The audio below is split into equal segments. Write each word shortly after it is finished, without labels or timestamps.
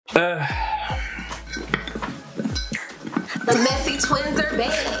The messy twins are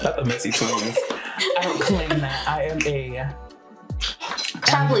back. Not the messy twins. I don't claim that. I am a...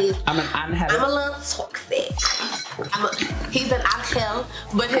 Please. I'm a little toxic. He's an Akel,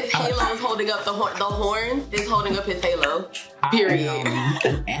 but his halo is holding up the horns is holding up his halo. Period.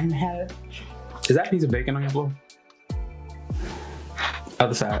 Is that piece of bacon on your floor?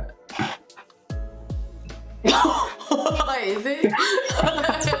 Other side. Is it?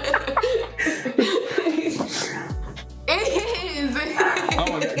 It is. Oh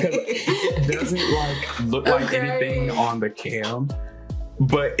my god, because it doesn't like look like anything on the cam,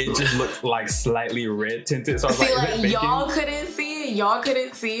 but it just looks like slightly red tinted. So I was like y'all couldn't see it. Y'all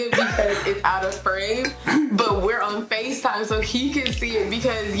couldn't see it because it's out of frame. But we're on FaceTime, so he can see it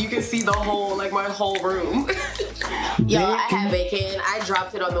because you can see the whole, like my whole room. Y'all, I have bacon. I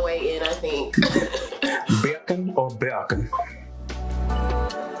dropped it on the way in, I think. Bacon or bacon?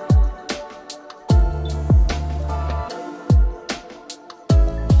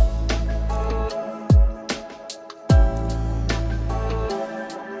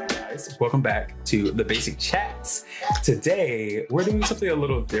 Welcome back to The Basic Chats. Today, we're doing something a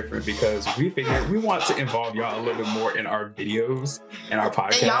little different because we figured we want to involve y'all a little bit more in our videos and our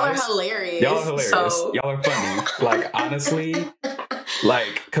podcasts. And y'all are hilarious. Y'all are hilarious. Y'all are funny. Like, honestly,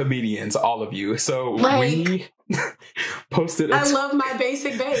 like comedians, all of you. So we posted I love my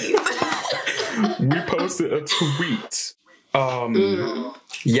basic base. We posted a tweet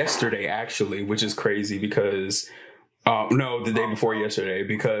yesterday, actually, which is crazy because... no, the day before yesterday,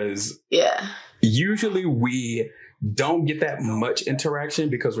 because usually we don't get that much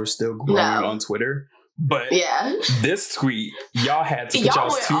interaction because we're still growing on Twitter. But this tweet, y'all had to put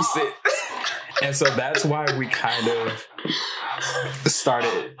y'all's 2 cents. And so that's why we kind of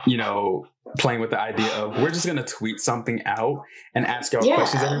started, playing with the idea of we're just going to tweet something out and ask y'all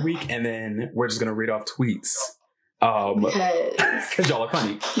questions every week. And then we're just going to read off tweets. Because y'all are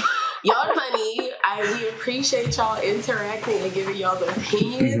funny. Y'all are funny. We appreciate y'all interacting and giving y'all's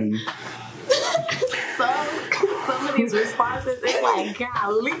opinions. Some of these responses, it's like,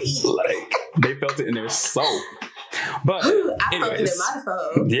 golly. Like, they felt it in their soul. But I felt it in my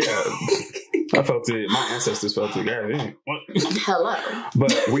soul. Yeah. I felt it. My ancestors felt it. God, hello.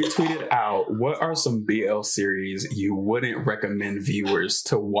 But we tweeted out, what are some BL series you wouldn't recommend viewers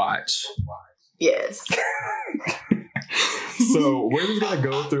to watch? Yes. So we're just gonna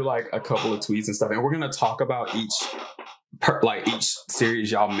go through like a couple of tweets and stuff, and we're gonna talk about each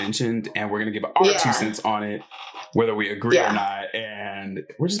series y'all mentioned, and we're gonna give our 2 cents on it, whether we agree or not, and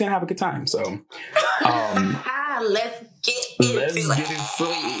we're just gonna have a good time. So, let's get it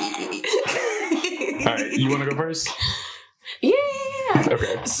sweet. All right, you want to go first? Yeah.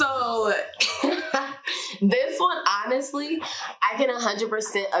 Okay. So. This one, honestly, I can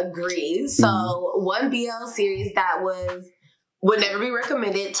 100% agree. So, one BL series that would never be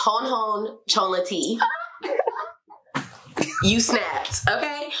recommended, Tonhon Chonla-T. You snapped,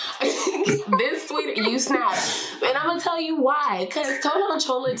 okay? This tweet, you snapped. And I'm going to tell you why. Because Tonhon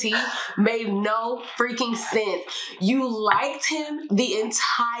Chonla-T made no freaking sense. You liked him the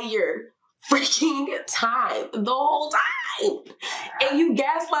entire freaking time, the whole time, and you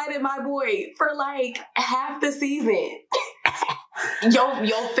gaslighted my boy for like half the season.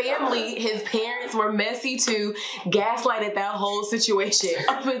 Your family, his parents were messy too, gaslighted that whole situation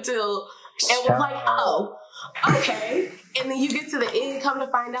up until it was like, oh, okay, and then you get to the end, come to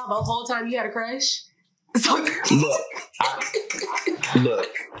find out the whole time you had a crush. So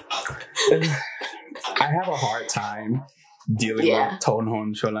look, I have a hard time dealing with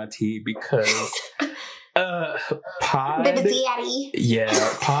Tonhon Chonla-T because Pod, Pod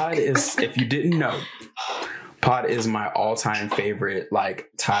is, if you didn't know, Pod is my all-time favorite, like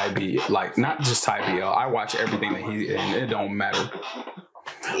Thai BL, like not just Thai BL. I watch everything that he's in. It don't matter.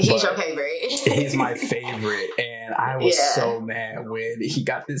 He's your favorite. He's my favorite, and I was so mad when he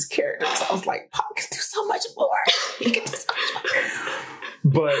got this character. So I was like, Pod can do so much more. He can do so much more.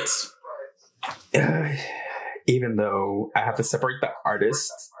 But even though I have to separate the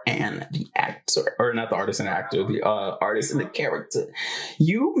artist and the actor, or not the artist and the actor, the artist and the character,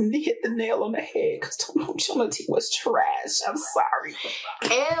 you hit the nail on the head because Tonhon Chonla-T was trash. I'm sorry.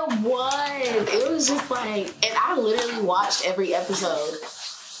 It was just like, and I literally watched every episode.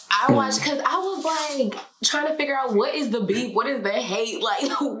 I watched because I was like trying to figure out what is the beef, what is the hate, like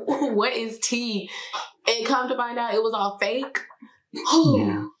what is tea, and come to find out it was all fake.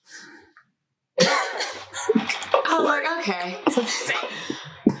 Yeah. I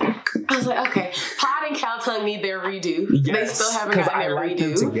was like, okay. Pod and Cowtongue need their redo. Yes, they still haven't gotten their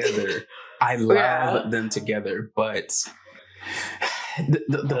redo. Them together. I love them together, but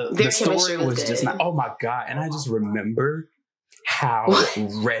the story was just not. Oh my God! And I just remember how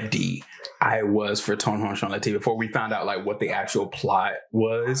ready I was for Tonhon Shonlati before we found out like what the actual plot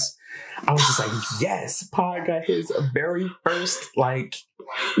was. I was just like, yes, Pod got his very first, like,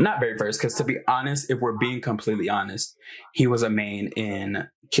 not very first, because to be honest, if we're being completely honest, he was a main in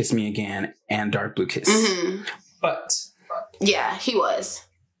Kiss Me Again and Dark Blue Kiss. Mm-hmm. But yeah, he was.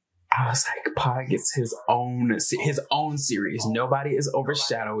 I was like, Pod gets his own series. Nobody is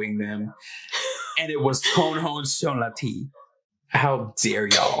overshadowing them. And it was Tonhon Shonlati. How dare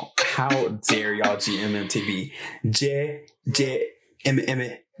y'all? How dare y'all, GMMTV? JMMTV.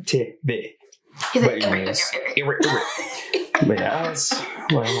 But anyways, but yeah, I was, oh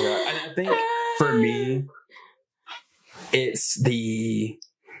my God. And I think for me, it's the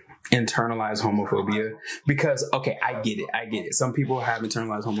internalized homophobia, because okay, I get it. Some people have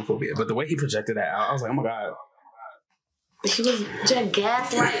internalized homophobia, but the way he projected that out, I was like, oh my God. He was just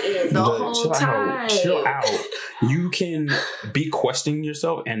gaslighting the whole time. Chill out. You can be questioning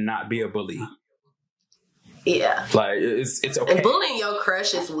yourself and not be a bully. Yeah. Like, it's okay. And bullying your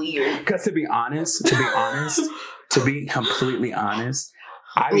crush is weird. Because to be completely honest,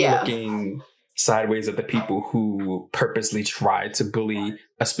 I'm looking sideways at the people who purposely try to bully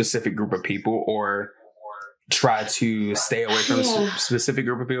a specific group of people or try to stay away from a specific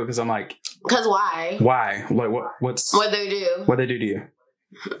group of people, because I'm like, because why? Like what they do? What they do to you?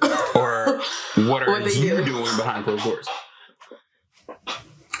 Or what are you doing behind closed doors?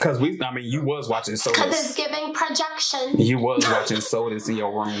 Because you was watching Sodas. Because it's giving projection. You was watching Sodas in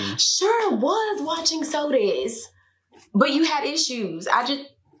your room. Sure was watching Sodas, but you had issues. Anyway.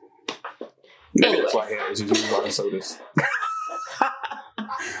 That's why I had issues. You was watching Sodas.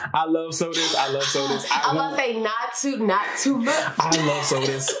 I love Sodas. I'm gonna say not too much. I love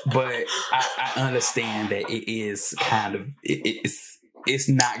Sodas, but I understand that it is kind of it's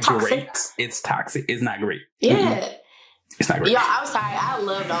not toxic. Great. It's toxic. It's not great. Yeah. Mm-hmm. It's not great. Yeah, I'm sorry. I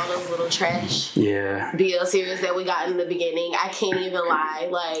loved all those little trash BL series that we got in the beginning. I can't even lie.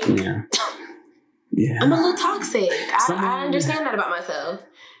 Like, yeah. I'm a little toxic. I understand that about myself.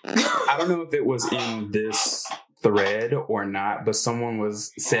 I don't know if it was in this thread or not, but someone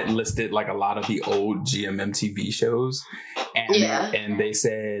listed like a lot of the old GMMTV shows, and they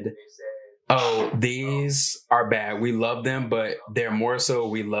said, oh, these are bad, we love them, but they're more so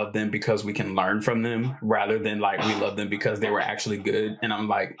we love them because we can learn from them rather than like we love them because they were actually good. And I'm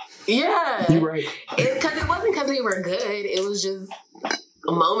like, yeah, you're right, because it wasn't because they were good, it was just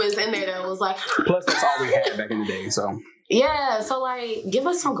moments in there that was like, plus that's all we had back in the day, so yeah, so like give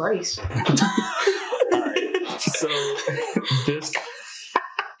us some grace. So this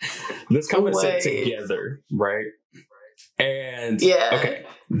comment said Together, right? And okay,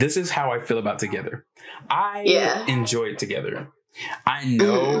 this is how I feel about Together. I enjoyed Together. I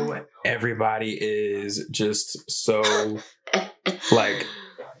know everybody is just so like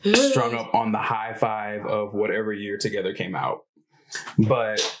strung up on the high five of whatever year Together came out,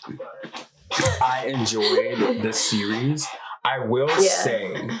 but I enjoyed this series. I will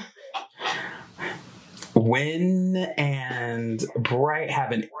say, Wynn and Bright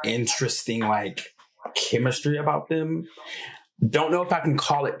have an interesting like chemistry about them. Don't know if I can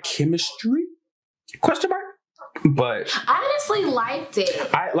call it chemistry? Question mark? But I honestly liked it.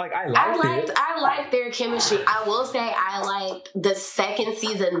 I liked their chemistry. I will say I liked the second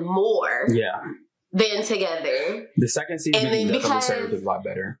season more. Than Together. The second season definitely served a lot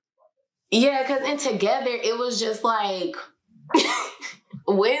better. Yeah, because in Together it was just like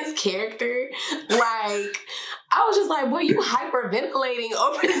Wynn's character, like, I was just like, boy, you hyperventilating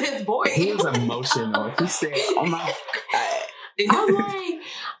over this boy. He was emotional. He said, oh my God.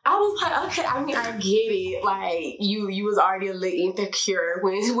 I was like, okay, I mean, I get it. Like, you was already a little insecure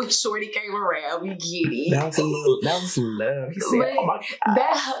when Shorty came around. We get it. That was love. He said, oh my God.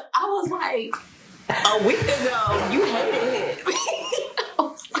 I was like, a week ago, you hated him.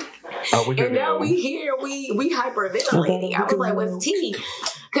 And now we here, we hyperventilating. I was like, what's tea?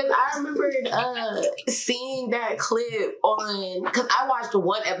 Because I remembered seeing that clip on, because I watched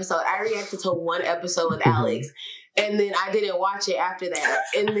one episode. I reacted to one episode with Alex. And then I didn't watch it after that.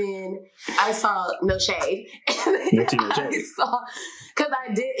 And then I saw, no shade. And then I saw, because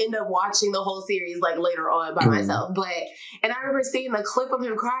I did end up watching the whole series like later on by myself. And I remember seeing the clip of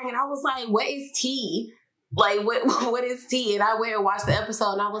him crying and I was like, what is tea? Like, what is tea? And I went and watched the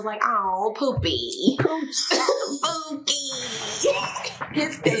episode and I was like, oh, Poopy. Pookie.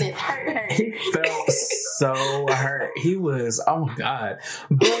 His feelings hurt. He felt so hurt. He was, oh my God.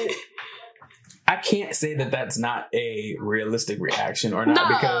 But I can't say that that's not a realistic reaction or not,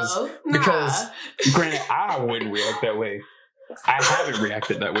 because granted, I wouldn't react that way. I haven't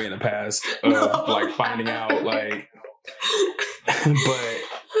reacted that way in the past of like finding out like, but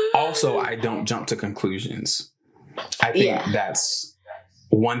also I don't jump to conclusions. I think that's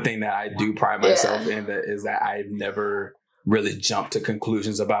one thing that I do pride myself in, that is that I've never really jumped to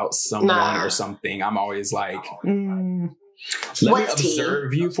conclusions about someone or something. I'm always like, let me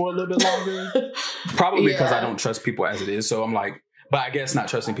observe you for a little bit longer. Probably because I don't trust people as it is. So I'm like, but I guess not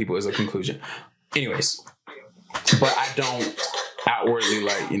trusting people is a conclusion. Anyways, but I don't outwardly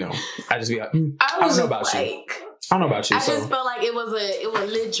like, you know, I just be like, I don't know about you. I don't know about you. I just felt like it was a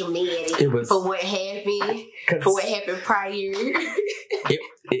little dramatic for what happened, prior.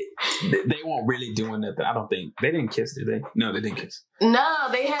 They weren't really doing nothing. I don't think they didn't kiss, did they? No, they didn't kiss. No,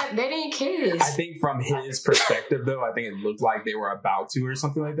 they didn't kiss. I think from his perspective, though, I think it looked like they were about to or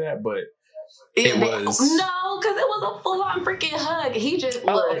something like that, but it was no, because it was a full on freaking hug. He just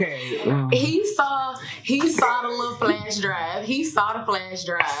looked. He saw the little flash drive. He saw the flash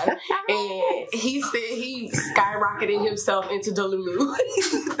drive, and he said he skyrocketed himself into Delulu.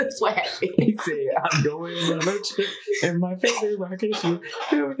 That's what happened. He said, "I'm going on a trip in my favorite rocket ship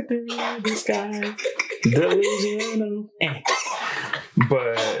through the sky, delusional."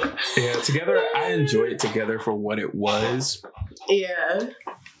 But yeah, together, I enjoyed it together for what it was. Yeah.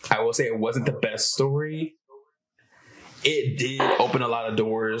 I will say it wasn't the best story. It did open a lot of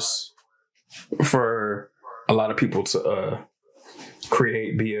doors for a lot of people to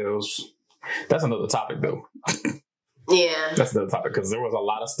create BLs. That's another topic, though. Yeah. That's another topic, because there was a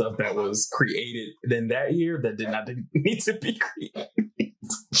lot of stuff that was created in that year that did not need to be created.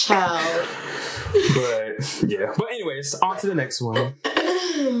 Child. But, yeah. But anyways, on to the next one.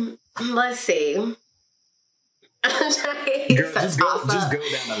 Let's see. Just go down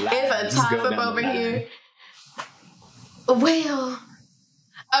the line. It's a toss-up over here. Well,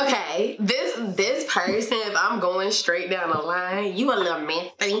 okay, this person, if I'm going straight down the line, you a little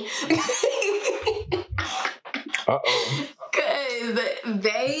messy. Uh-oh. Because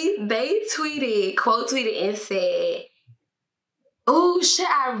they quote tweeted and said, "Oh, should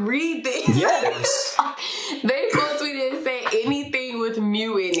I read this?" Yes. They quote tweeted and said, "Anything with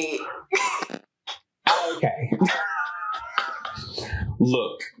Mew in it." Okay.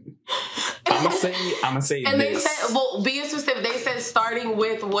 Look, I'm gonna say and this. They said, well, being specific, they said starting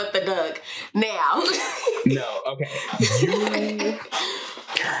with what the duck. Now. No, okay.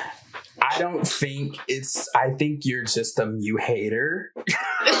 I don't think I think you're just a Mew hater.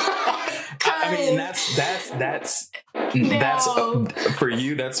 I mean, that's for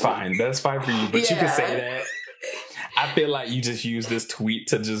you. That's fine. That's fine for you. But you can say that. I feel like you just use this tweet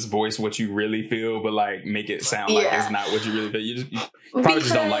to just voice what you really feel, but like make it sound like it's not what you really feel. You probably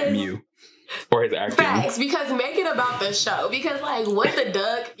just don't like Mew or his acting. Facts, because make it about the show. Because like What the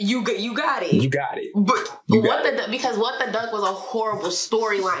Duck, you got it. You got it. But because What the Duck was a horrible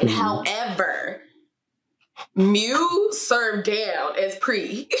storyline. However, Mew served down as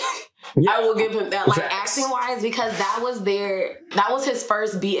Pre. I will give him that. Like acting wise, because that was his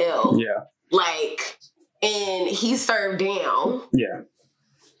first BL. Yeah. Like. And he served down. Yeah.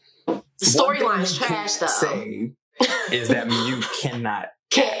 Storyline's trash, though. Say is that Mew can't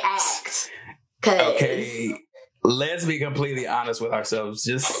act. Okay, let's be completely honest with ourselves.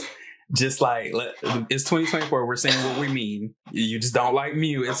 Just like it's 2024. We're saying what we mean. You just don't like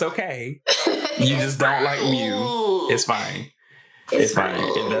Mew. It's okay. You just don't like Mew. It's fine. It's fine.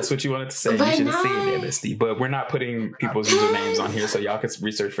 If that's what you wanted to say, you should have said that, Misty. But we're not putting people's usernames on here, so y'all can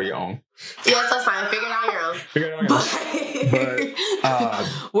research for your own. Yes, that's fine. Figure it out on your own.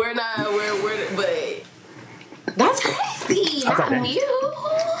 But that's crazy. Not Mew.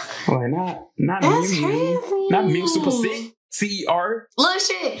 Well, not that's Mew. Crazy. Not Mew Super CER. Look,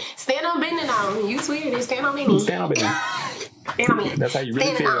 shit. Stand on bending on. You tweeted. Stand on bending. Stand on bending. That's how you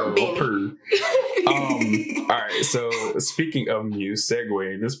really feel. All right. So speaking of Mew,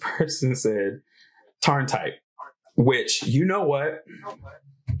 segue. This person said Tarn type, which you know what?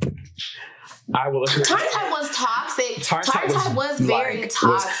 I will. Tarn type was toxic. Tarn type was very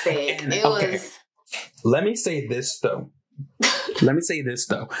toxic. It was. Let me say this though.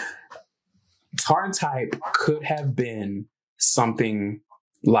 Tarn type could have been something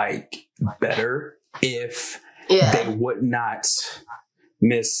like better if they would not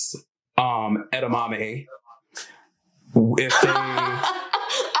miss edamame. If they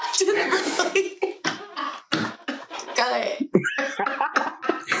Go ahead.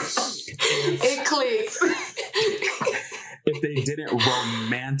 It clicks. If they didn't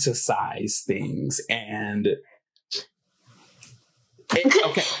romanticize things and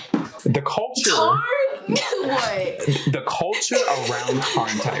the culture. What? The culture around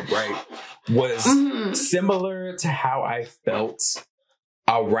Tarn type, right, was similar to how I felt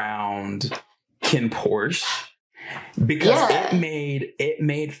around Ken Porsche, because it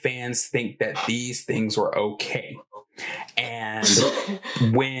made fans think that these things were okay. And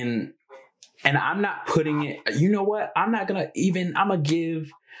and I'm not putting it, you know what? I'm gonna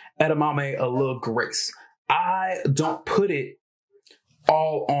give Edamame a little grace. I don't put it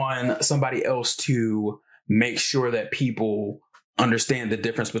all on somebody else to make sure that people understand the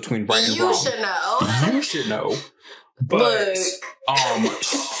difference between right and wrong. You should know. But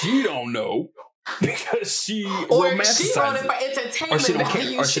she don't know, because she romanticizes. She wrote it for entertainment. Or she don't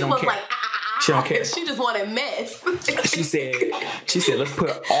care. Or she don't care. Like, she don't care. She just wanted mess. She said, let's put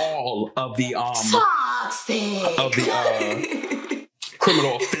all of the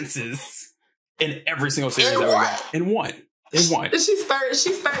criminal offenses in every single series that we got. In one. She started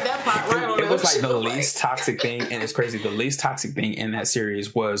that part right on. It was like the least toxic thing, and it's crazy. The least toxic thing in that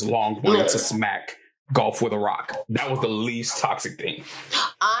series was Long wanting to smack Golf with a rock. That was the least toxic thing.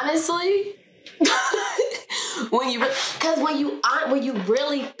 Honestly, when you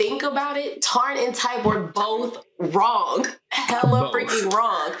really think about it, Tarn and Type were both wrong. Hella freaking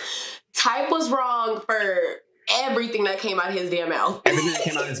wrong. Type was wrong for everything that came out of his damn mouth. Everything that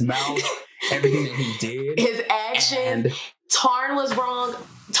came out of his mouth, everything that he did. His actions. Tarn was wrong.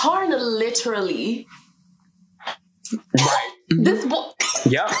 Tarn literally. Right. This boy.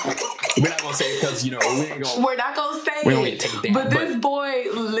 Yeah. We're not going to say it because, we're not going to say we don't need to take it down. But this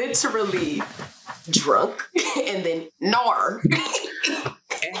boy literally drunk and then gnar.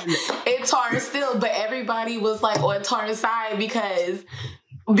 And Tarn still, but everybody was like on Tarn's side because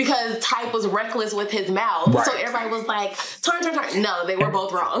Type was reckless with his mouth. Right. So everybody was like, Tarn. No, they were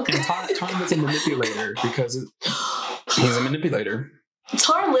both wrong. And Tarn was a manipulator because he's a manipulator.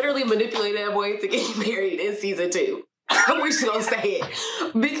 Tarn literally manipulated that boy to get married in season 2. We're just gonna say it.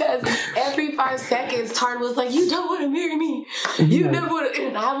 Because every 5 seconds, Tarn was like, you don't want to marry me. You never want to.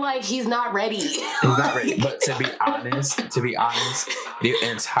 And I'm like, he's not ready. He's not ready. But to be honest, the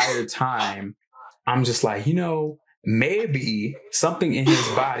entire time, I'm just like, maybe something in his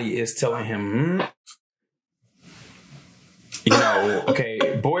body is telling him,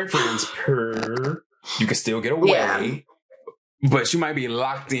 okay, boyfriends, you can still get away, but you might be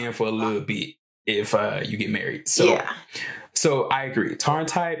locked in for a little bit if you get married. So I agree. Tarn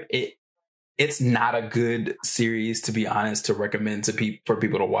Type, it's not a good series, to be honest, to recommend for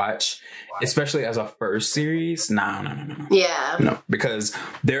people to watch, especially as a first series. No. Yeah. No, because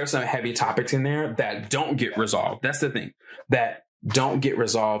there are some heavy topics in there that don't get resolved. That's the thing. That don't get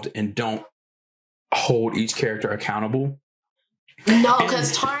resolved and don't hold each character accountable. No,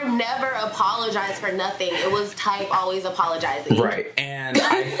 because Tarn never apologized for nothing. It was Type always apologizing. Right. And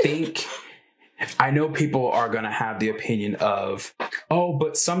I know people are going to have the opinion of,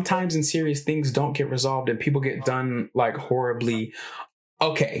 but sometimes in series things don't get resolved and people get done like horribly.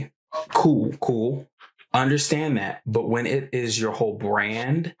 Okay, cool. Understand that. But when it is your whole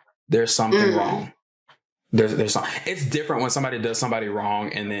brand, there's something wrong. There's something. It's different when somebody does somebody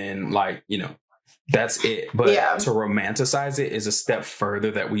wrong and then that's it. But to romanticize it is a step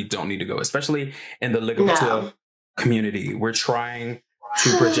further that we don't need to go, especially in the League of 12 community. We're trying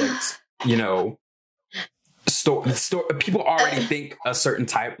to project, people already think a certain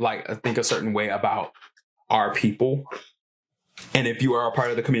type, think a certain way about our people. And if you are a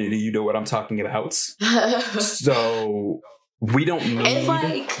part of the community, you know what I'm talking about. So we don't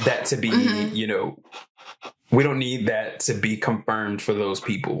need that to be, we don't need that to be confirmed for those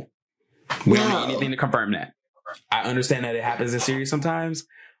people. We don't need anything to confirm that. I understand that it happens in series sometimes,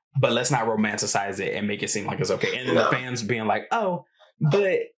 but let's not romanticize it and make it seem like it's okay. And then the fans being like,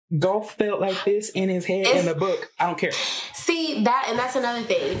 but Golf felt like this in his head in the book. I don't care. See, that's another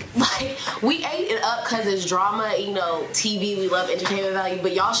thing. Like, we ate it up because it's drama, TV, we love entertainment value,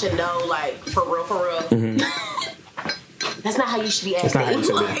 but y'all should know, for real. That's not how you should be acting. That's not how you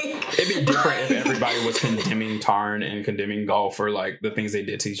should be. It'd be different if everybody was condemning Tarn and condemning Golf for the things they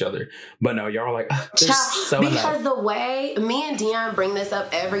did to each other. But no, y'all are like, because the way me and Dion bring this up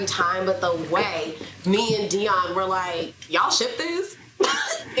every time, but the way me and Dion were like, y'all ship this?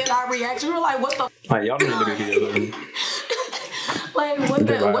 In our reaction, we're like, what the y'all need to be together.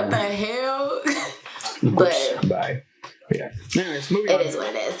 What the hell? But bye. Yeah. Anyways, moving on. It is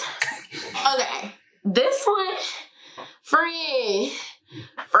what it is. Okay. This one, friend.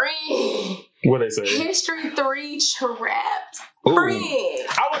 What they say? History 3 trapped. Ooh. Friend.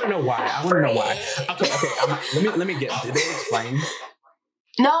 I want to know why. Okay. Let me get. Did they explain?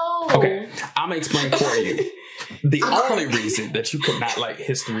 No. Okay. I'm gonna explain for you. The only reason that you could not like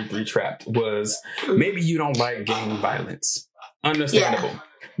History 3 Trapped was maybe you don't like gang violence. Understandable. Yeah.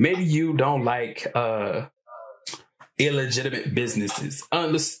 Maybe you don't like illegitimate businesses.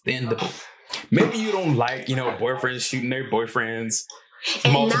 Understandable. Maybe you don't like, boyfriends shooting their boyfriends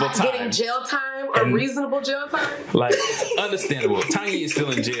and multiple not times. Getting jail time or reasonable jail time. Like, understandable. Tiny is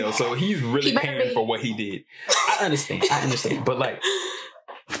still in jail, so he's really paying for what he did. I understand. But like,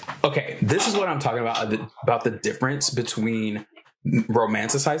 okay, this is what I'm talking about the difference between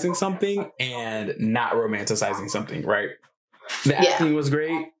romanticizing something and not romanticizing something, right? The acting was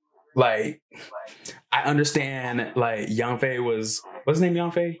great. Like, I understand, like, Yang Fei was... What's his name,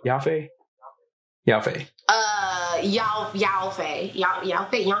 Yang Fei? Yao Fei? Yao Fei. Yao Fei.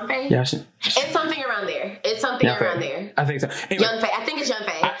 It's something around there. I think so. Anyway, Young Fei. I think it's Young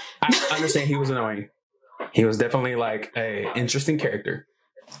Fei. I understand he was annoying. He was definitely, like, a interesting character.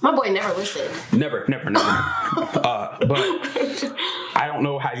 My boy never listened. Never. But I don't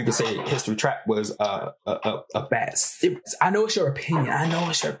know how you could say History Trap was a bad series. I know it's your opinion.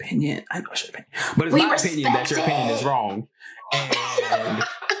 But it's my opinion that your opinion is wrong. And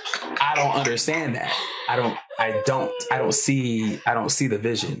I don't understand that. I don't see the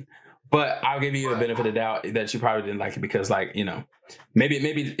vision. But I'll give you the benefit of the doubt that you probably didn't like it because, like,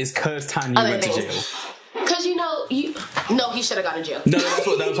 maybe it's because Tanya went to jail. Because he should have gone to jail. No, that's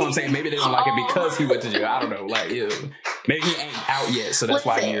what I'm saying. Maybe they don't like it because he went to jail. I don't know. Like, maybe he ain't out yet, so that's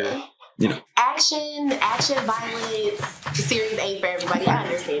why you're, action, violence. The series ain't for everybody. I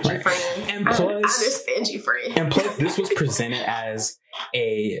understand you, friend. And plus, I understand you, friend. And plus, this was presented as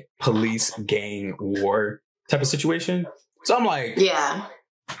a police gang war type of situation. So I'm like,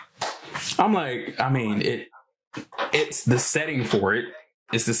 I mean, it's the setting for it.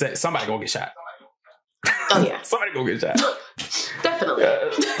 It's the set. Somebody gonna get shot. Oh yeah, somebody gonna get shot. Definitely,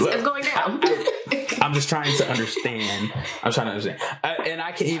 it's going down. I'm just trying to understand. And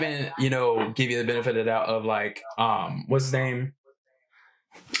I can even, give you the benefit of the doubt of like, what's his name?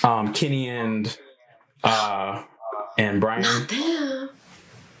 Kenny and Brian.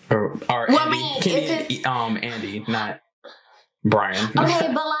 Or Andy. I mean, Kenny and Andy, not Brian.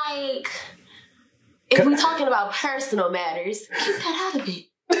 Okay, but like, if we're talking about personal matters, keep that out of it.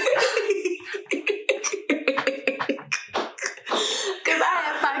 Because I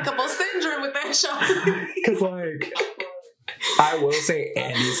had psychable syndrome with that show. Because, like, I will say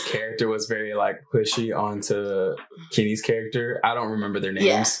Andy's character was very, like, pushy onto Kenny's character. I don't remember their names.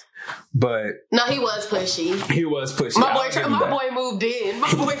 Yeah. But... No, he was pushy. My boy moved in.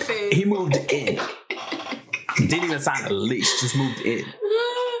 My boy said... He moved in. Didn't even sign a lease. Just moved in.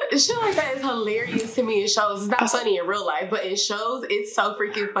 Shit like that is hilarious to me in shows. It's not funny in real life, but in shows, it's so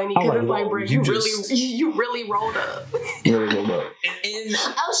freaking funny because it's like, bro, you really rolled up. Oh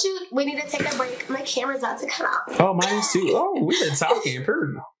shoot, we need to take a break. My camera's about to cut off. Oh, mine too. Oh, we've been talking.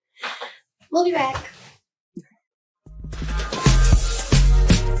 We'll be back.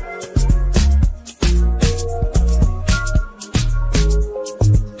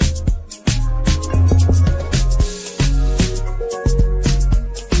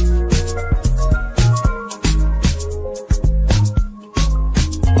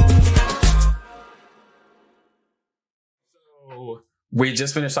 We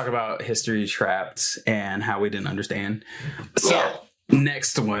just finished talking about History Trapped and how we didn't understand. So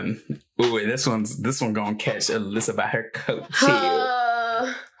next one. Ooh, this one gonna catch Alyssa by her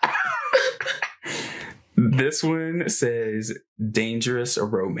coattail. This one says dangerous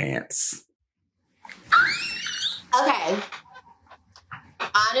romance. Okay.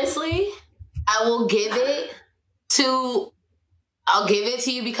 Honestly, I'll give it to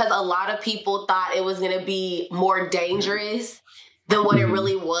you because a lot of people thought it was gonna be more dangerous than what it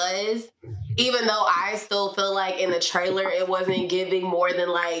really was, even though I still feel like in the trailer it wasn't giving more than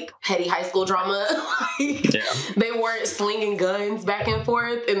like petty high school drama. They weren't slinging guns back and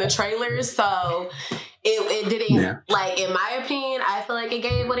forth in the trailers, so it didn't like, in my opinion, I feel like it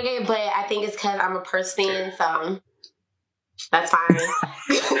gave what it gave, but I think it's because I'm a purse fan, so that's fine.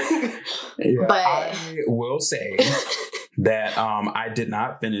 But I will say that I did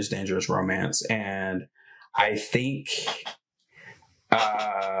not finish Dangerous Romance, and I think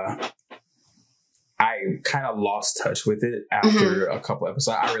I kind of lost touch with it after a couple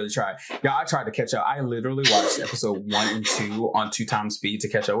episodes. I really tried. Yeah, I tried to catch up. I literally watched episode 1 and 2 on 2x speed to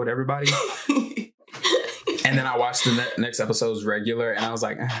catch up with everybody. And then I watched the next episodes regular, and I was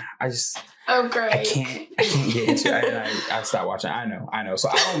like, I can't get into it. And I stopped watching. I know. So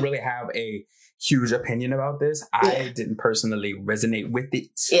I don't really have a huge opinion about this. I didn't personally resonate with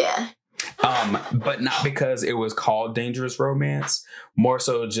it. Yeah. But not because it was called Dangerous Romance, more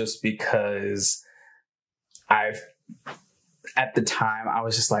so just because at the time I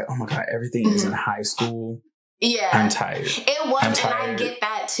was just like, oh my God, everything is in high school Yeah. I'm tired. It was, and I get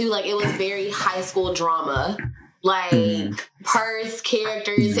that too. Like, it was very high school drama. Like, Purr's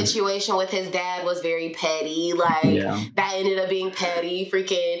character situation with his dad was very petty. Like, that ended up being petty.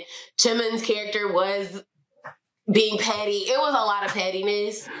 Freaking Jimin's character was being petty. It was a lot of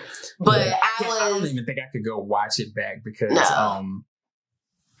pettiness. But I don't even think I could go watch it back because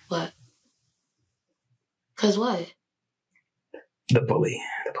What? Cause what? The bully.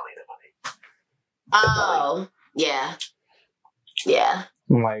 Oh, yeah. Yeah.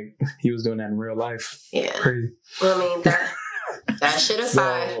 Like, he was doing that in real life. Yeah. Crazy. Well, I mean, that shit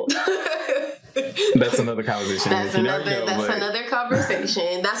aside. That's another conversation. That's another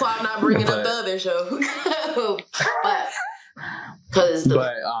conversation. That's why I'm not bringing up the other show.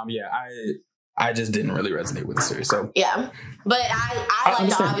 I just didn't really resonate with the series. So yeah, but I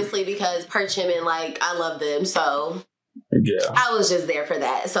liked it obviously because Perchim and like I love them. So yeah, I was just there for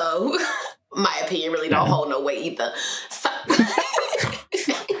that. So my opinion really don't hold no weight either. So.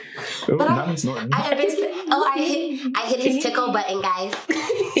 But I understand. Oh, I hit his tickle button, guys.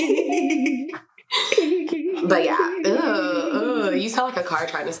 But yeah, you sound like a car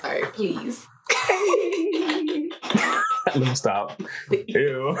trying to start. Please. Let me stop.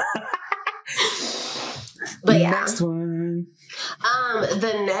 Ew. But yeah. Next one.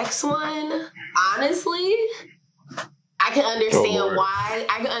 The next one, honestly, I can understand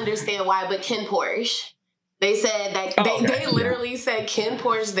why. But Ken Porsche. They said that they literally said Ken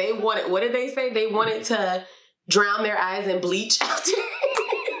Porsche, they wanted, what did they say? They wanted to drown their eyes in bleach after.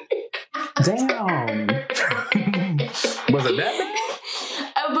 Damn. Was it that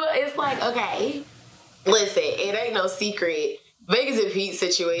bad? But it's like, okay, listen, it ain't no secret. Vegas and Pete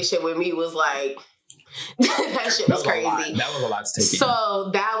situation with me was like, that shit was crazy. That was a lot to take in. So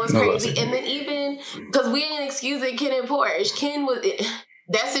that was crazy. And then even, because we didn't excuse it, Ken and Porsche, Ken was...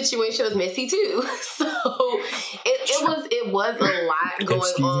 that situation was messy too. So it was a lot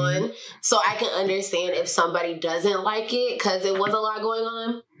going on. So I can understand if somebody doesn't like it because it was a lot going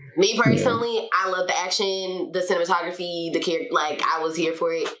on. Me personally, I love the action, the cinematography, the character. Like, I was here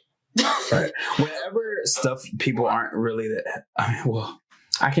for it. Right. Whenever stuff people aren't really that.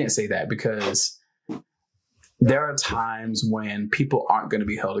 I can't say that because there are times when people aren't going to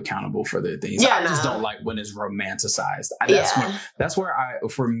be held accountable for their things. I just don't like when it's romanticized. That's where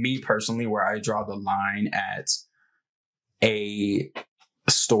for me personally, where I draw the line at a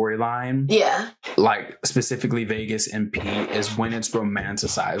storyline. Yeah. Like specifically Vegas and Pete is when it's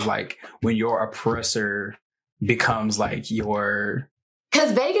romanticized. Like when your oppressor becomes like your...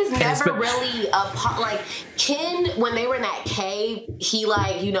 Because Vegas never really, like, Ken, when they were in that cave, he,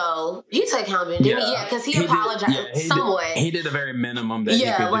 like, you know, he took accountability. Yeah, because he apologized somewhat. He did the very minum that he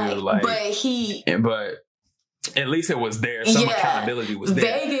could do. Like, but at least it was there. Some accountability was there.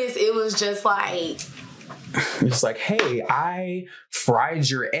 Vegas, it was just like... It's like, hey, I fried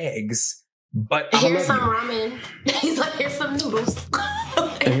your eggs, but here's some ramen. He's like, here's some noodles.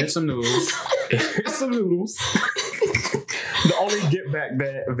 And here's some noodles. Here's some noodles. The only get back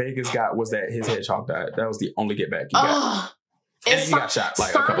that Vegas got was that his hedgehog died. That was the only get back he got. And he got shot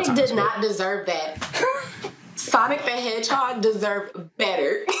like Sonic a couple times. did not deserve that. Sonic the Hedgehog deserved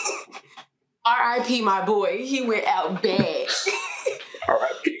better. R.I.P. my boy. He went out bad.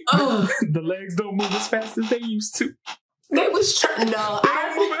 R.I.P. The legs don't move as fast as they used to. They was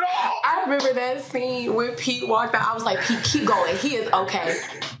I remember that scene when Pete walked out. I was like, Pete, keep going. He is okay.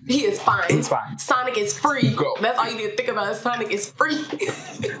 He is fine. He's fine. Sonic is free. Go. That's all you need to think about. Sonic is free.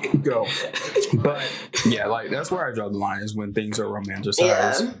 Go. But yeah, like that's where I draw the line is when things are romanticized.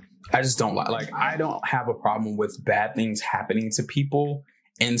 Yeah. I just don't like I don't have a problem with bad things happening to people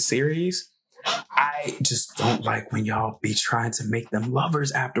in series. I just don't like when y'all be trying to make them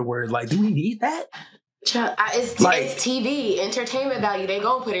lovers afterward. Like, do we need that? It's TV, entertainment value. They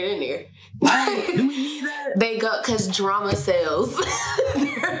gonna put it in there. Like, do we need that? They go, because drama sells.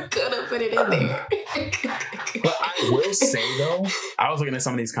 They're gonna put it in there. But I will say though, I was looking at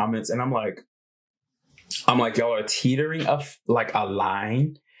some of these comments and I'm like, y'all are teetering of like a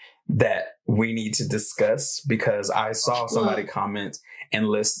line that we need to discuss, because I saw somebody comment and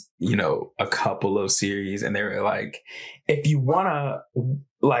list, you know, a couple of series and they were like, if you want to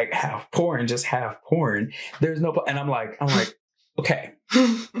like have porn, just have porn. There's no, and I'm like, okay.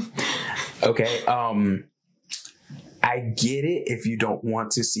 Okay. I get it if you don't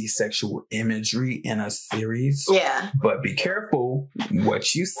want to see sexual imagery in a series. Yeah. But be careful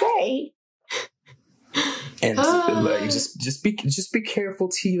what you say. And like, just be careful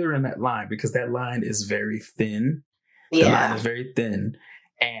teetering that line, because that line is very thin. Yeah. The line is very thin.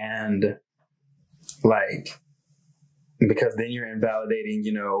 And like, because then you're invalidating,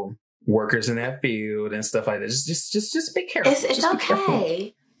 you know, workers in that field and stuff like that. Just be careful. It's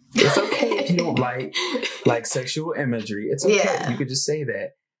okay. It's okay if you don't like sexual imagery. It's okay. Yeah. You could just say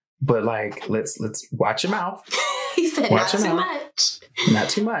that. But like, let's watch your mouth. He said watch not too much. Not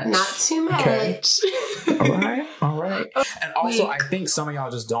too much. Not too much. Okay. All right. And also, I think some of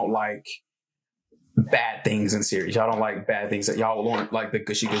y'all just don't like bad things in series. Y'all don't like bad things. That y'all want like the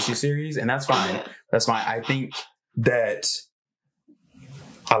gushy series, and that's fine. That's fine. I think that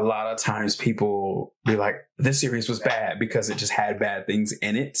a lot of times people be like, this series was bad because it just had bad things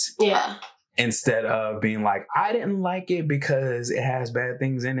in it. Yeah. Instead of being like, I didn't like it because it has bad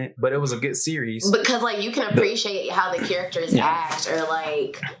things in it, but it was a good series. Because like you can appreciate how the characters act or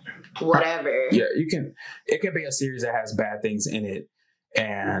like whatever. Yeah, you can. It could be a series that has bad things in it,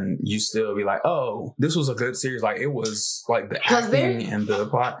 and you still be like, oh, this was a good series. Like it was like the acting and the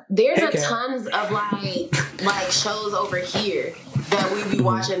plot. There's tons of like shows over here that we be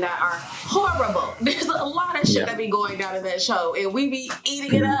watching that are horrible. There's a lot of shit that be going down in that show, and we be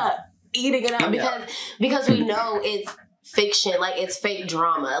eating it up because we know it's fiction, like it's fake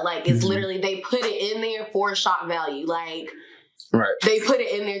drama, like it's literally they put it in there for shock value, like they put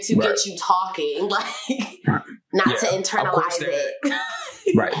it in there to get you talking, like not to internalize it.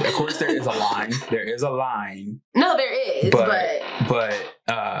 Right, of course there is a line. There is a line. No, there is, but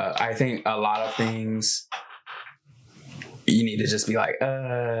I think a lot of things you need to just be like,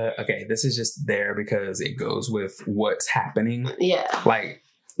 okay, this is just there because it goes with what's happening. Yeah,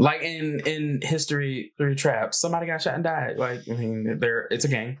 like in History Trap, somebody got shot and died. Like, I mean, it's a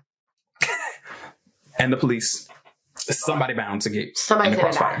gang. And the police, somebody bound to get somebody's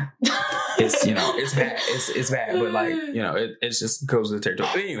gonna die. It's, it's bad. It's bad, but like, it just goes with the territory.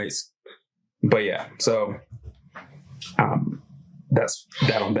 But anyways, but yeah, so that's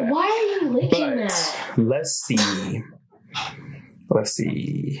that on that. Why are you licking that? Let's see.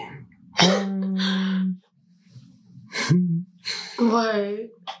 What?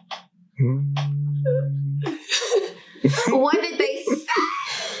 What did they say?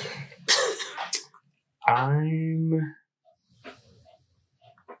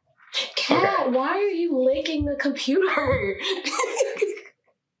 Cat, why are you licking the computer?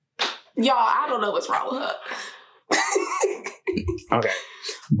 Y'all, I don't know what's wrong with her. Okay.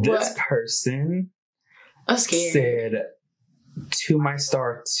 This person said to my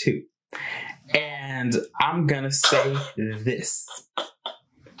star 2. And I'm going to say this.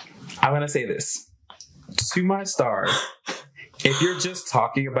 To my star, if you're just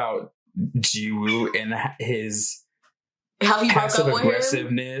talking about Jiwoo and his passive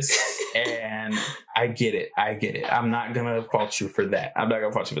aggressiveness, and I get it. I'm not going to fault you for that.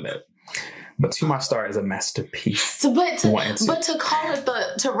 But To My Star is a masterpiece. But to call it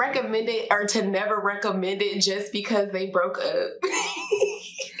to recommend it or to never recommend it just because they broke up.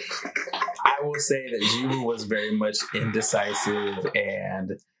 I will say that Jiwoo was very much indecisive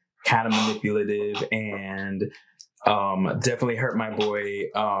and kind of manipulative and definitely hurt my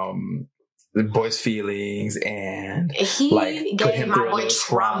boy's feelings, and he put him through a little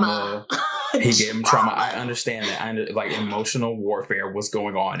trauma. He gave him trauma. I understand that. Like emotional warfare was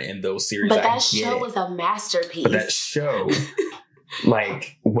going on in those series. But that show was a masterpiece. But that show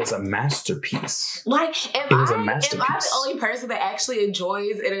was a masterpiece. Like, am I the only person that actually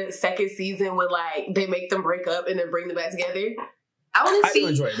enjoys in a second season when they make them break up and then bring them back together? I want to see. I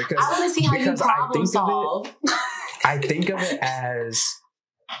enjoy it because I want to see how you problem solve. I think of it as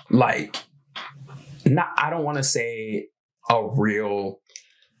I don't want to say a real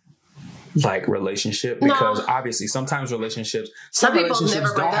relationship, because obviously sometimes relationships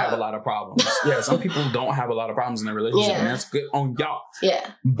don't have a lot of problems. Yeah, some people don't have a lot of problems in their relationship, and that's good on y'all. Yeah.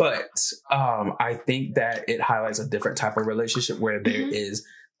 But I think that it highlights a different type of relationship where there is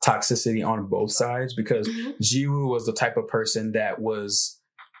toxicity on both sides, because Jiwoo was the type of person that was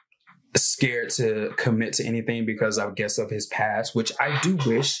scared to commit to anything because I guess of his past, which I do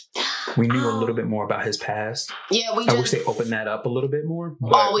wish we knew a little bit more about his past. Yeah, I wish they opened that up a little bit more.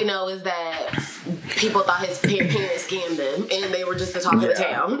 But all we know is that people thought his parents scammed him and they were just the talk of the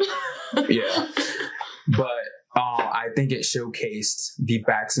town. Yeah. But I think it showcased the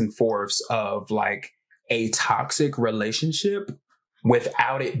backs and forths of a toxic relationship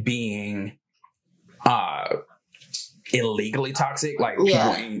without it being illegally toxic. People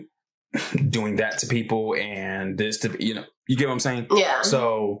ain't doing that to people and this to you get what I'm saying? Yeah.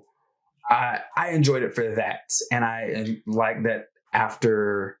 So I enjoyed it for that, and I like that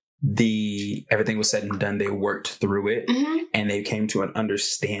after everything was said and done, they worked through it and they came to an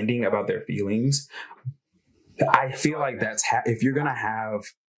understanding about their feelings. I feel like that's if you're gonna have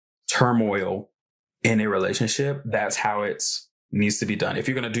turmoil in a relationship, that's how it's needs to be done. If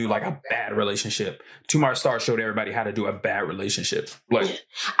you're going to do like a bad relationship, Two Mart Star showed everybody how to do a bad relationship. Like,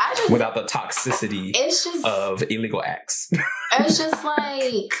 without the toxicity of illegal acts. It's just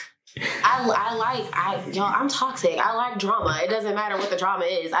like... I'm toxic. I like drama. It doesn't matter what the drama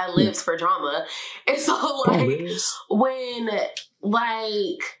is. I live for drama. And so like when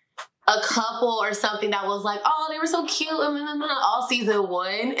like a couple or something that was like, oh, they were so cute all season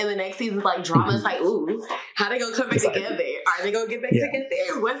 1, and the next season's like drama. It's like, ooh, how they gonna come back together? Are they gonna get back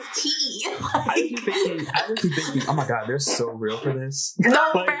together? What's tea? I was thinking, oh my god, they're so real for this.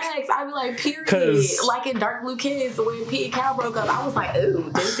 No facts. I'd be like, period. Like in Dark Blue Kids when Pete and Cal broke up, I was like,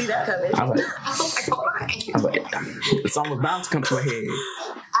 ooh, didn't see that coming. I was like, hold on. It's almost bound to come to a head.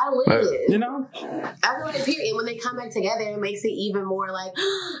 I live. You know? I feel like, period. When they come back together, it makes it even more like,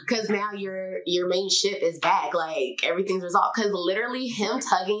 because now your main ship is back. Like, everything's resolved. Because literally him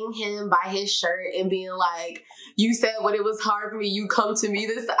tugging him by his shirt and being like, you said when it was hard for me, you come to me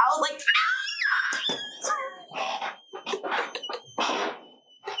this. I was like,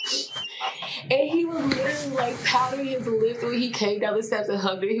 and he was literally like pouting his lips when he came down the steps and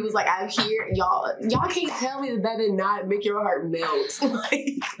hugged her. He was like, I'm here. Y'all can't tell me that did not make your heart melt.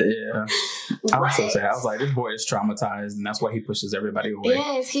 Yeah. I was so sad. I was like, this boy is traumatized, and that's why he pushes everybody away.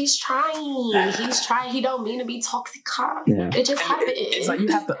 Yes, he's trying. He don't mean to be toxic. Yeah. It just happened. It's like you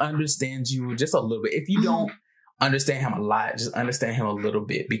have to understand you just a little bit. If you don't understand him a lot, just understand him a little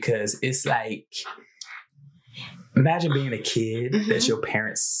bit, because it's like, imagine being a kid that your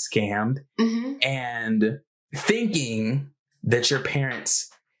parents scammed and thinking that your parents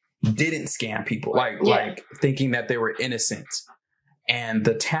didn't scam people, like thinking that they were innocent, and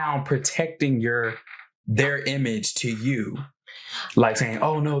the town protecting their image to you, like saying,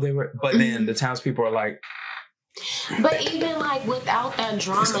 oh no, they were, but then the townspeople are like. But even like without that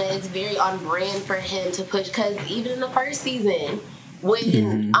drama, it's very on brand for him to push, because even in the first season,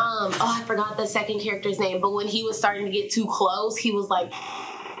 when I forgot the second character's name, but when he was starting to get too close, he was like,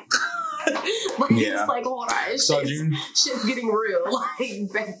 but he was like, hold on, shit's getting real,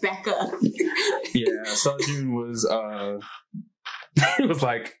 like back up. Yeah, Sejun was he was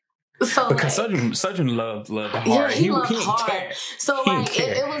like, because Sejun loved hard. Yeah, he loved hard. So like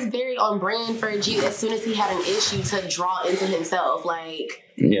it was very on brand for G. As soon as he had an issue, to draw into himself, like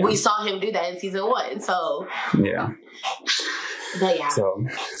we saw him do that in season 1. So yeah. But yeah. So,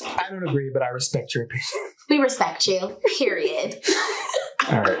 I don't agree, but I respect your opinion. We respect you, period.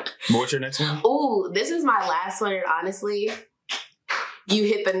 All right. What's your next one? Ooh, this is my last one, and honestly, you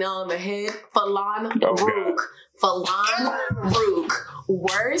hit the nail on the head. Falan Rook.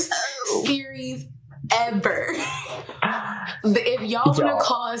 Worst series ever. If y'all want to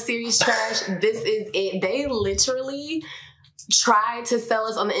call a series trash, this is it. They literally tried to sell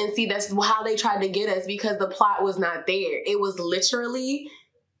us on the NC. That's how they tried to get us, because the plot was not there. It was literally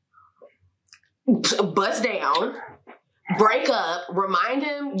bust down, break up, remind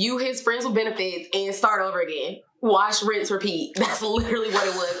him you his friends with benefits, and start over again. Wash, rinse, repeat. That's literally what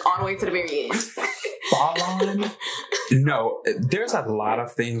it was, all the way to the very end. Falan? No, there's a lot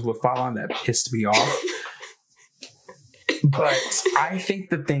of things with Falan that pissed me off. But I think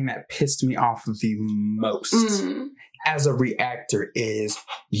the thing that pissed me off the most as a reactor is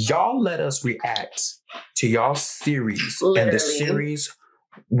y'all let us react to y'all series. Literally. And the series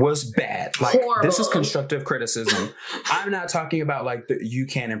was bad. Like, horrible. This is constructive criticism. I'm not talking about like you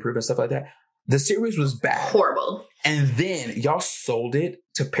can improve and stuff like that. The series was bad. Horrible. And then y'all sold it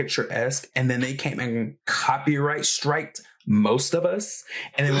to Picturesque, and then they came and copyright striked most of us.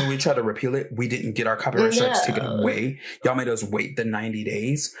 And then when we tried to repeal it, we didn't get our copyright strikes taken away. Y'all made us wait the 90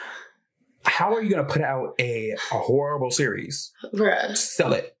 days. How are you going to put out a horrible series? Bruh.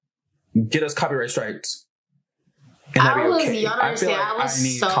 Sell it. Get us copyright strikes. And I was, okay. Y'all understand, I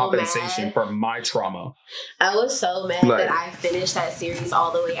need so compensation mad for my trauma. I was so mad that I finished that series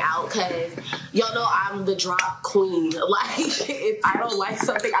all the way out, because y'all know I'm the drop queen. Like, if I don't like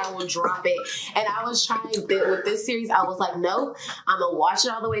something, I will drop it. And I was trying with this series, I was like, nope, I'm going to watch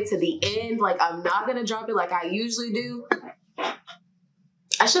it all the way to the end. Like, I'm not going to drop it like I usually do.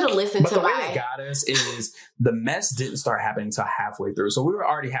 I should have listened to the way it got us is the mess didn't start happening until halfway through. So we were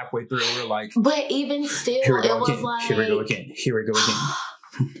already halfway through, and we were like, but even still, here we go it was again. like, here we go again. Here we go again.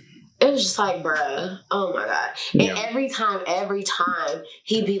 It was just like, bruh, oh my God. And every time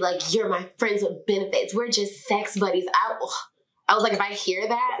he'd be like, you're my friends with benefits. We're just sex buddies. I was like, if I hear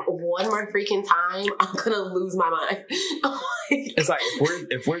that one more freaking time, I'm going to lose my mind. It's like,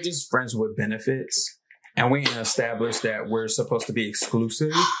 if we're just friends with benefits, and we ain't established that we're supposed to be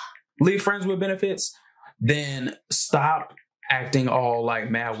exclusively friends with benefits, then stop acting all like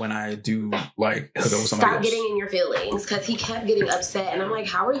mad when I do like hook up with somebody Stop getting in your feelings, because he kept getting upset, and I'm like,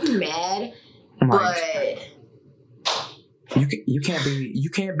 how are you mad? Like, but you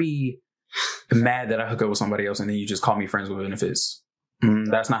can't be mad that I hook up with somebody else and then you just call me friends with benefits.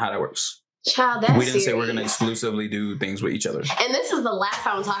 That's not how that works. Child, that's we didn't say we're going to exclusively do things with each other. And this is the last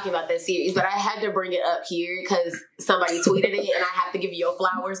time I'm talking about this series, but I had to bring it up here because somebody tweeted it, and I have to give you your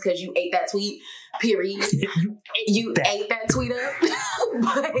flowers because you ate that tweet. Period. You ate that tweet up.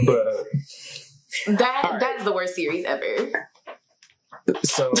 But that's the worst series ever.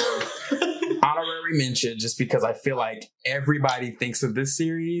 So, honorary mention, just because I feel like everybody thinks of this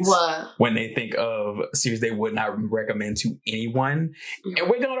series when they think of a series they would not recommend to anyone. And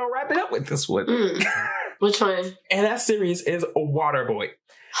we're going to wrap it up with this one. Which one? And that series is Waterboy.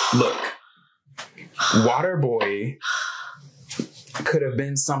 Look, Waterboy could have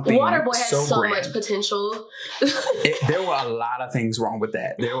been something Waterboy has so grand. much potential. There were a lot of things wrong with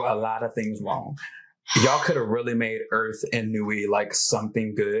that. There were a lot of things wrong. Y'all could have really made Earth and Nui like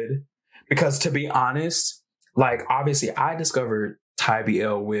something good. Because to be honest, like obviously I discovered Thai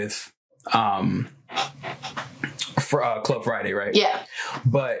BL with Club Friday, right? Yeah.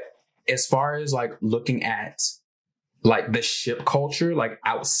 But as far as like looking at like the ship culture, like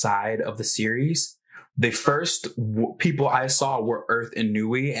outside of the series, the first people I saw were Earth and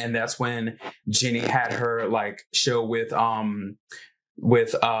Nui, and that's when Jenny had her like show with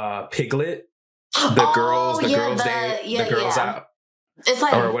Piglet. The girls out. It's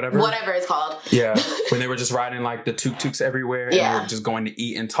like or whatever it's called. Yeah, when they were just riding like the tuk-tuks everywhere and were just going to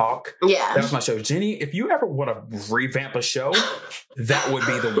eat and talk. Yeah, that was my show. Jenny, if you ever want to revamp a show, that would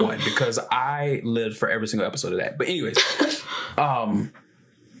be the one, because I lived for every single episode of that. But anyways,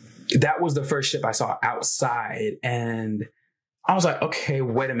 that was the first ship I saw outside, and I was like, okay,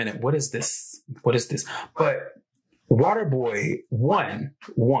 wait a minute, what is this? But Waterboy, one.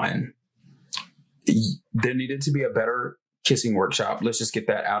 There needed to be a better kissing workshop. Let's just get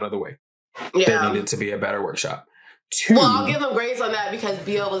that out of the way. Yeah. There needed to be a better workshop. 2, well, I'll give them grace on that because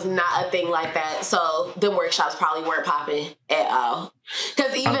BL was not a thing like that. So them workshops probably weren't popping at all.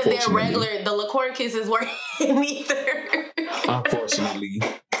 Because even their regular, the Licorn kisses weren't either. Unfortunately.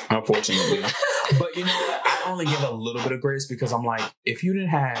 But you know what? I only give a little bit of grace because I'm like, if you didn't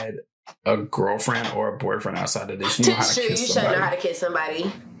have a girlfriend or a boyfriend outside of this, you know how to kiss somebody. You should know how to kiss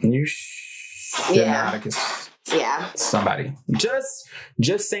somebody. You should know how to kiss somebody.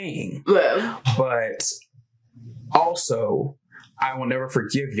 Just saying. Yeah. But also, I will never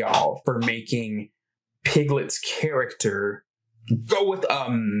forgive y'all for making Piglet's character go with a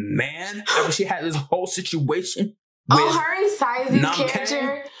man after she had this whole situation. Her and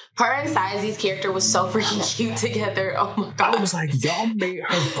Sizey's character was so freaking cute together. Oh my god. I was like, y'all made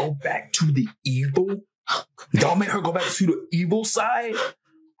her go back to the evil? Y'all made her go back to the evil side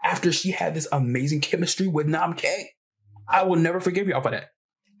after she had this amazing chemistry with Nam K? I will never forgive y'all for that.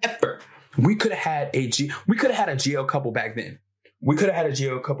 Ever. We could have had a GL couple back then.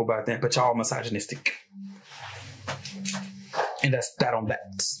 But y'all misogynistic. And that's that on that.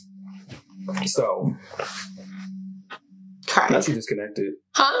 So, crying. Now she disconnected.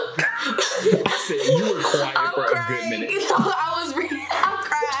 Huh? I said you were quiet for a good minute. I'm crying.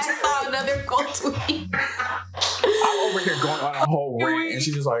 I saw another quote tweet. I'm over here going on a whole rant, and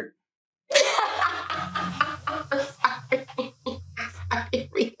she's just like,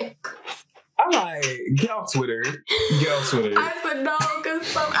 I'm like, get off Twitter. I said no,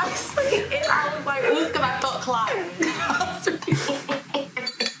 because I was like, ooh, because I felt clogged.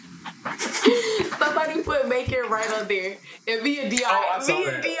 Somebody put make it right on there, and me and D.I. show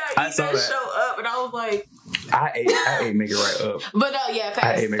up, and I was like, I ate make it right up. But no, yeah,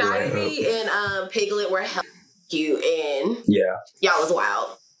 Sizey and Piglet were hell cute, and y'all was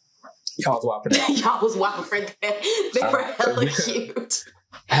wild. Y'all was wild for that. They were hella cute.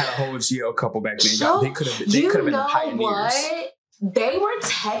 I had a whole GL couple back then. They could have been the pioneers. What? They were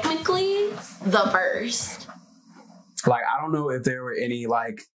technically the first. Like, I don't know if there were any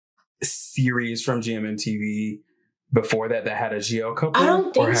like series from GMMTV before that had a GL couple. I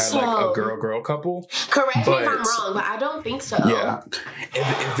don't think or had so. Like a girl couple. Correct me if I'm wrong, but I don't think so. Yeah.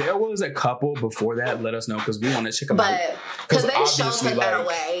 If there was a couple before that, let us know because we want to check them out. Because they showed took that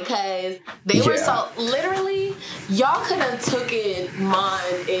away because they were so literally y'all could have taken Mon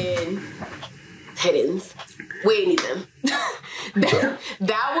and Hiddens. We ain't need them.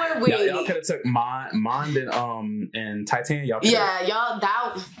 that were we. Y'all could have took Mon and Titan. Y'all. Y'all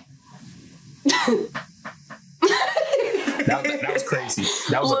that was crazy.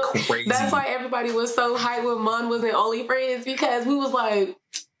 That was crazy. That's why everybody was so hyped when Mon was in OnlyFans because we was like,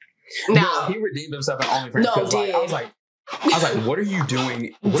 no. He redeemed himself in OnlyFans. No, I was like, I was like, what are you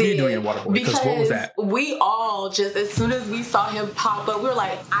doing? What are you doing in Waterboy? Because what was that? We all just, as soon as we saw him pop up, we were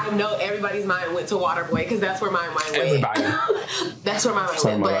like, I know everybody's mind went to Waterboy because that's where my mind went. Everybody. That's where my mind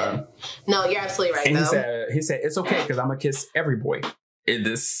went. But no, you're absolutely right. And he said, it's okay because I'm going to kiss every boy in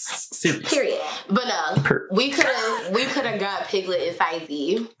this series. Period. But no, we could have got Piglet and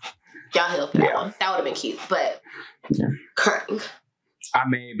Sizey. Y'all help that one. That would have been cute, but crying. I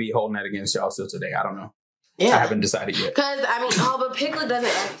may be holding that against y'all still today. I don't know. Yeah. I haven't decided yet. Because, I mean, but Piglet doesn't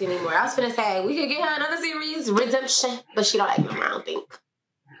act anymore. I was finna say, we could get her another series, Redemption, but she don't act anymore, I don't think.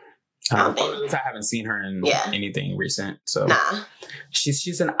 I haven't seen her in anything recent, so. Nah.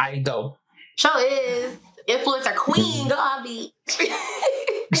 She's an idol. Sure is. Influencer queen, Gabi.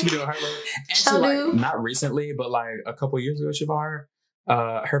 She doing her work. Actually, not recently, but like a couple years ago, she bought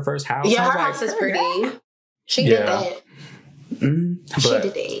her first house. Yeah, her house is pretty. She did that. She did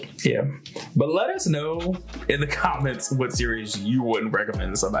that. Yeah. But let us know in the comments what series you wouldn't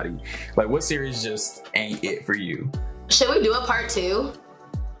recommend to somebody. Like, what series just ain't it for you? Should we do a part 2?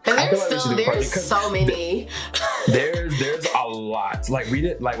 Because there's so many. There's a lot. Like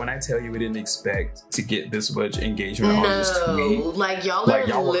when I tell you we didn't expect to get this much engagement on this tweet. Like y'all are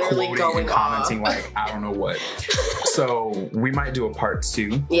literally going and commenting like I don't know what. So we might do a part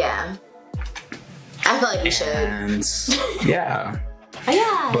 2. Yeah. I feel like we should. Yeah.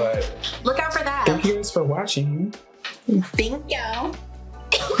 Yeah. But look out for that. Thank you guys for watching. Thank you.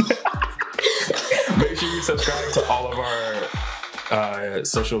 Make sure you subscribe to all of our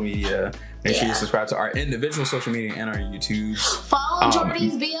social media. Make sure you subscribe to our individual social media and our YouTube. Follow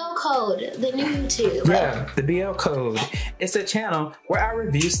JORDIE's BL Code, the new YouTube. Yeah, the BL Code. It's a channel where I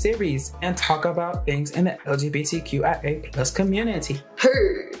review series and talk about things in the LGBTQIA+ community.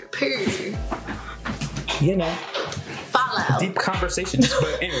 Heard. You know. Follow. Deep conversations.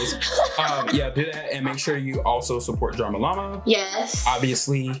 But anyways, do that and make sure you also support Dramallama. Yes.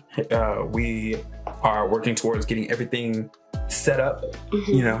 Obviously, we are working towards getting everything set up.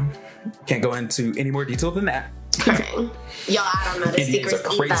 You know, can't go into any more detail than that. Okay. Y'all, I don't know the secrets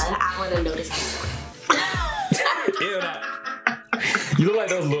either. I want to know the secrets. You look like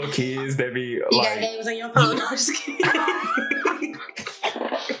those little kids that be you got games on your phone? No, I'm just kidding.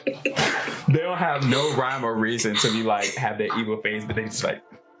 They don't have no rhyme or reason to be like have that evil face, but they just like.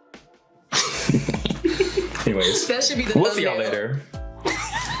 Anyways, that should be the we'll see y'all later.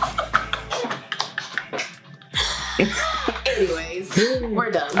 Anyways,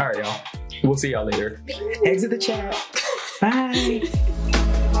 we're done. All right, y'all. We'll see y'all later. Exit the chat. Bye.